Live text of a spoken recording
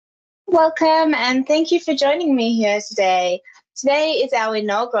Welcome and thank you for joining me here today. Today is our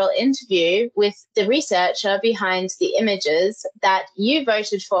inaugural interview with the researcher behind the images that you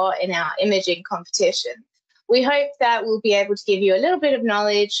voted for in our imaging competition. We hope that we'll be able to give you a little bit of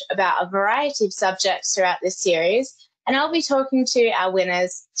knowledge about a variety of subjects throughout this series, and I'll be talking to our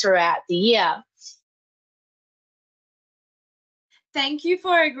winners throughout the year. Thank you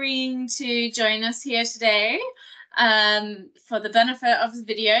for agreeing to join us here today. For the benefit of the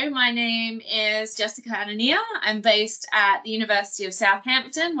video, my name is Jessica Anania. I'm based at the University of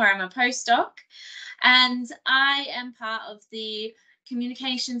Southampton, where I'm a postdoc, and I am part of the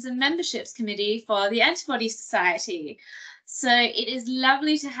Communications and Memberships Committee for the Antibody Society. So it is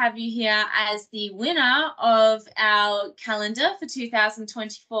lovely to have you here as the winner of our calendar for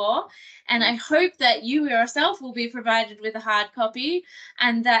 2024. And I hope that you yourself will be provided with a hard copy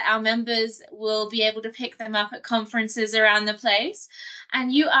and that our members will be able to pick them up at conferences around the place.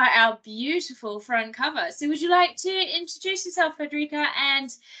 And you are our beautiful front cover. So would you like to introduce yourself, Federica,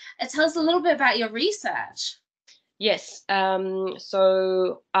 and tell us a little bit about your research? Yes,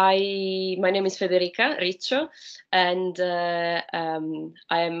 so my name is Federica Riccio, and I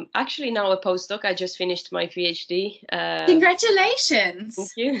am actually now a postdoc. I just finished my PhD. Congratulations!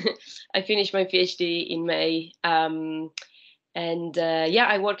 Thank you. I finished my PhD in May, yeah,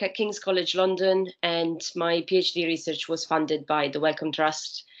 I work at King's College London, and my PhD research was funded by the Wellcome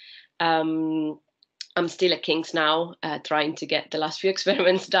Trust. I'm still at King's now, trying to get the last few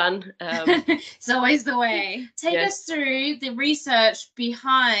experiments done. It's always the way. Take us through the research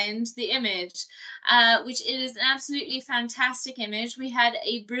behind the image, which is an absolutely fantastic image. We had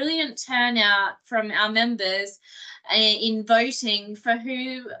a brilliant turnout from our members in voting for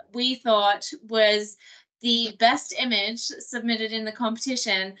who we thought was the best image submitted in the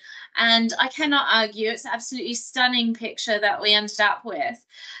competition. And I cannot argue, it's an absolutely stunning picture that we ended up with.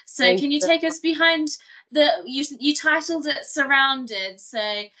 So can you take us behind you titled it Surrounded,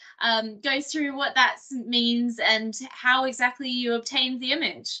 so go through what that means and how exactly you obtained the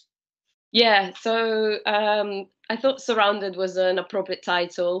image. Yeah, so I thought Surrounded was an appropriate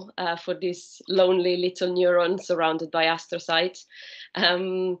title for this lonely little neuron surrounded by astrocytes.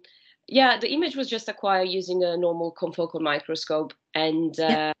 Yeah, the image was just acquired using a normal confocal microscope. And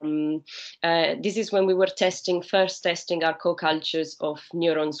this is when we were first testing our co-cultures of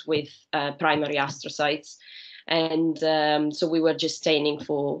neurons with primary astrocytes. And so we were just staining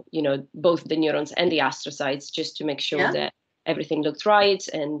for, both the neurons and the astrocytes just to make sure that everything looked right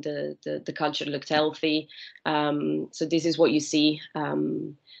and the culture looked healthy. So this is what you see.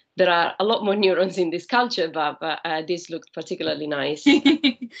 There are a lot more neurons in this culture, but this looked particularly nice.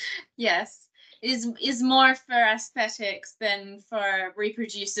 Yes, is more for aesthetics than for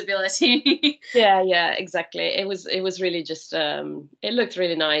reproducibility. Yeah, exactly. It was really just it looked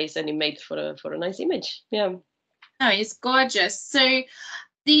really nice, and it made for a nice image. Yeah. Oh, it's gorgeous. So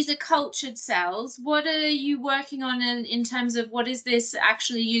these are cultured cells. What are you working on in terms of what is this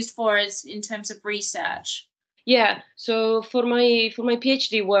actually used for in terms of research? Yeah, so for my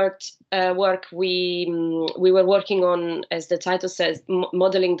PhD work, we were working on, as the title says,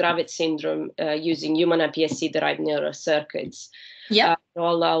 modeling Dravet syndrome using human iPSC-derived neural circuits. Yeah.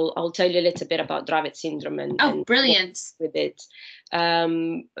 I'll tell you a little bit about Dravet syndrome and brilliant with it.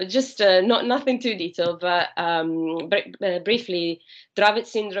 Just nothing too detailed, but briefly, Dravet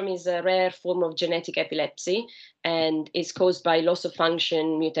syndrome is a rare form of genetic epilepsy and is caused by loss of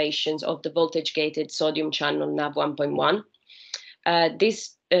function mutations of the voltage-gated sodium channel NaV1.1.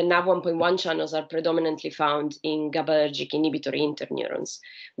 These NaV1.1 channels are predominantly found in GABAergic inhibitory interneurons,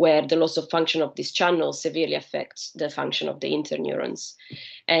 where the loss of function of this channel severely affects the function of the interneurons.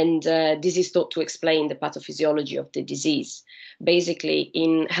 And this is thought to explain the pathophysiology of the disease. Basically,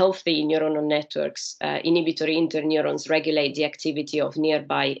 in healthy neuronal networks, inhibitory interneurons regulate the activity of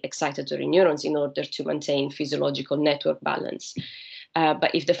nearby excitatory neurons in order to maintain physiological network balance. But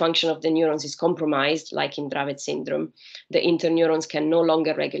if the function of the neurons is compromised, like in Dravet syndrome, the interneurons can no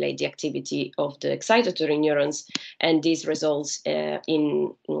longer regulate the activity of the excitatory neurons, and this results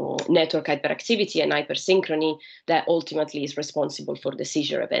in network hyperactivity and hypersynchrony that ultimately is responsible for the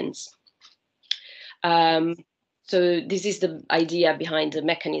seizure events. So this is the idea behind the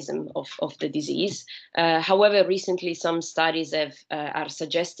mechanism of the disease. However, recently some studies are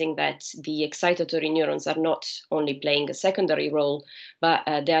suggesting that the excitatory neurons are not only playing a secondary role, but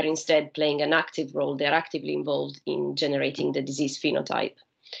they are instead playing an active role. They're actively involved in generating the disease phenotype.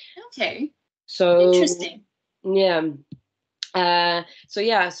 Okay. So interesting. Yeah.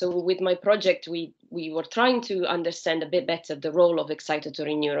 So with my project, we we were trying to understand a bit better the role of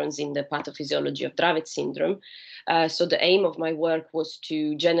excitatory neurons in the pathophysiology of Dravet syndrome. So the aim of my work was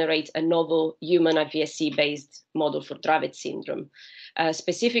to generate a novel human iPSC-based model for Dravet syndrome.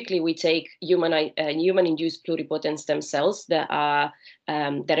 Specifically, we take human-induced pluripotent stem cells that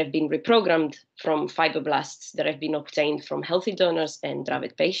have been reprogrammed from fibroblasts that have been obtained from healthy donors and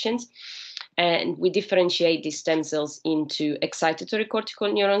Dravet patients. And we differentiate these stem cells into excitatory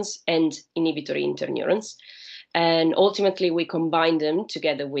cortical neurons and inhibitory interneurons. And ultimately, we combine them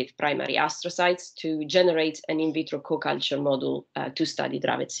together with primary astrocytes to generate an in vitro co-culture model to study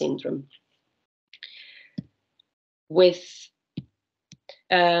Dravet syndrome.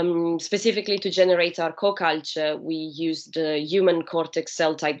 Specifically to generate our co-culture, we used the human cortex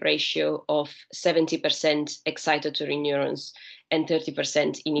cell type ratio of 70% excitatory neurons and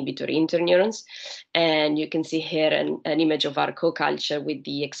 30% inhibitory interneurons. And you can see here an image of our co-culture with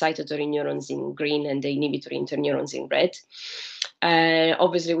the excitatory neurons in green and the inhibitory interneurons in red.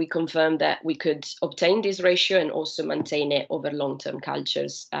 Obviously, we confirmed that we could obtain this ratio and also maintain it over long-term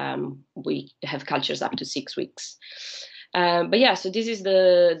cultures. We have cultures up to 6 weeks. But yeah, so this is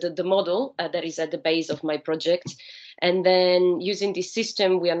the model that is at the base of my project. And then using this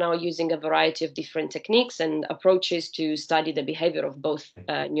system, we are now using a variety of different techniques and approaches to study the behavior of both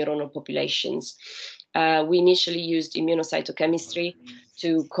neuronal populations. We initially used immunocytochemistry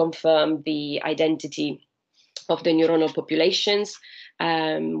to confirm the identity of the neuronal populations.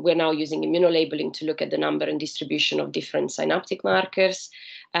 We're now using immunolabeling to look at the number and distribution of different synaptic markers.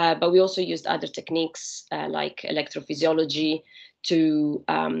 But we also used other techniques like electrophysiology to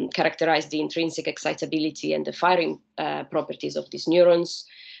characterize the intrinsic excitability and the firing properties of these neurons.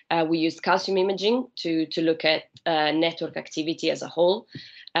 We used calcium imaging to look at network activity as a whole.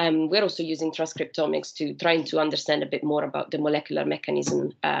 We're also using transcriptomics to trying to understand a bit more about the molecular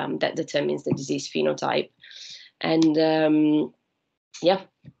mechanism that determines the disease phenotype. And yeah,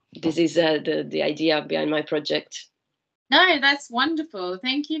 this is the idea behind my project. No, that's wonderful.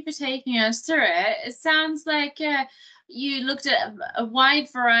 Thank you for taking us through it. It sounds like you looked at a wide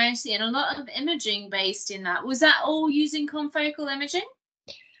variety and a lot of imaging based in that. Was that all using confocal imaging?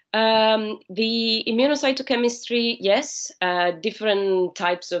 The immunocytochemistry, yes, different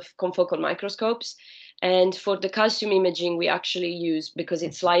types of confocal microscopes. And for the calcium imaging, we actually use, because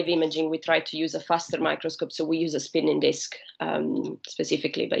it's live imaging, we try to use a faster microscope. So we use a spinning disc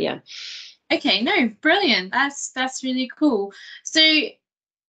specifically, but yeah. Okay, no, brilliant. That's really cool. So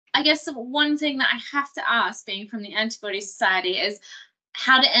I guess the one thing that I have to ask, being from the Antibody Society, is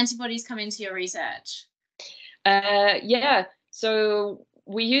how do antibodies come into your research? Yeah, so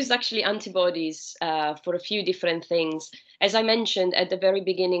we use actually antibodies for a few different things. As I mentioned at the very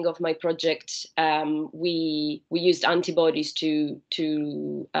beginning of my project, we used antibodies to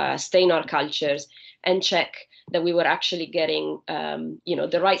stain our cultures and check that we were actually getting,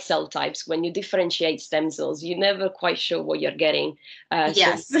 the right cell types. When you differentiate stem cells, you're never quite sure what you're getting.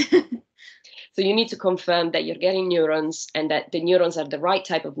 Yes. So you need to confirm that you're getting neurons and that the neurons are the right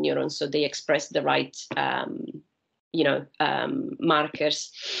type of neurons, so they express the right,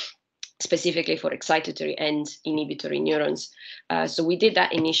 markers, specifically for excitatory and inhibitory neurons. So we did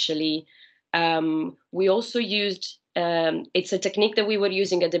that initially. We also used, it's a technique that we were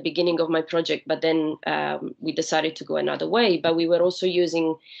using at the beginning of my project, but then we decided to go another way. But we were also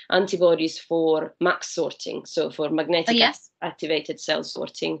using antibodies for MAC sorting, so for magnetic activated cell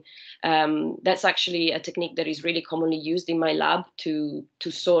sorting. That's actually a technique that is really commonly used in my lab to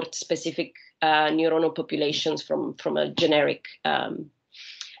sort specific neuronal populations from a generic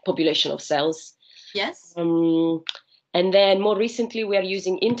population of cells. Yes. And then more recently, we are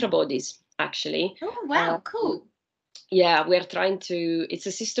using intrabodies, actually. Oh, wow, cool. Yeah, we're trying to, it's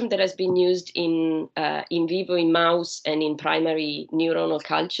a system that has been used in vivo in mouse and in primary neuronal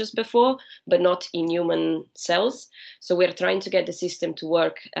cultures before, but not in human cells. So we're trying to get the system to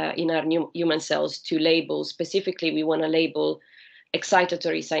work in our human cells to label, specifically, we want to label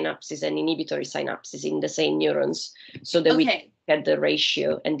excitatory synapses and inhibitory synapses in the same neurons so that we get the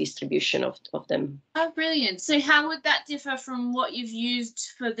ratio and distribution of them. Oh, brilliant. So how would that differ from what you've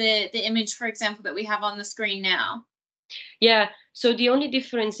used for the image, for example, that we have on the screen now? Yeah, so the only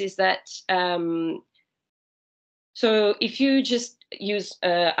difference is that, so if you just use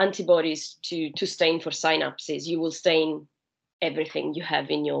antibodies to stain for synapses, you will stain everything you have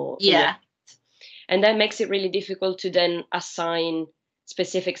in your and that makes it really difficult to then assign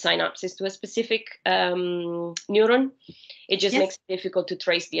specific synapses to a specific neuron. It just makes it difficult to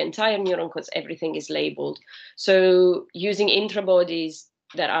trace the entire neuron because everything is labeled. So using intrabodies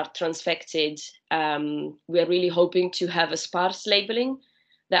that are transfected, we're really hoping to have a sparse labeling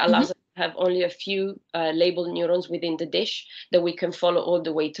that allows us have only a few labeled neurons within the dish that we can follow all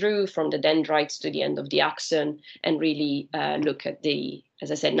the way through from the dendrites to the end of the axon and really look at the,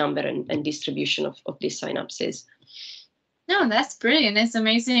 as I said, number and distribution of these synapses. No, that's brilliant. It's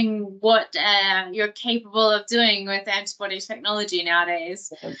amazing what you're capable of doing with antibody technology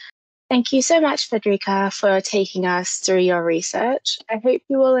nowadays. Thank you so much, Federica, for taking us through your research. I hope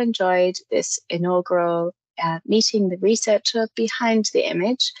you all enjoyed this inaugural meeting the researcher behind the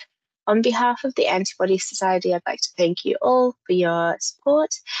image. On behalf of the Antibody Society, I'd like to thank you all for your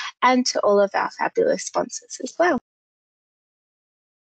support and to all of our fabulous sponsors as well.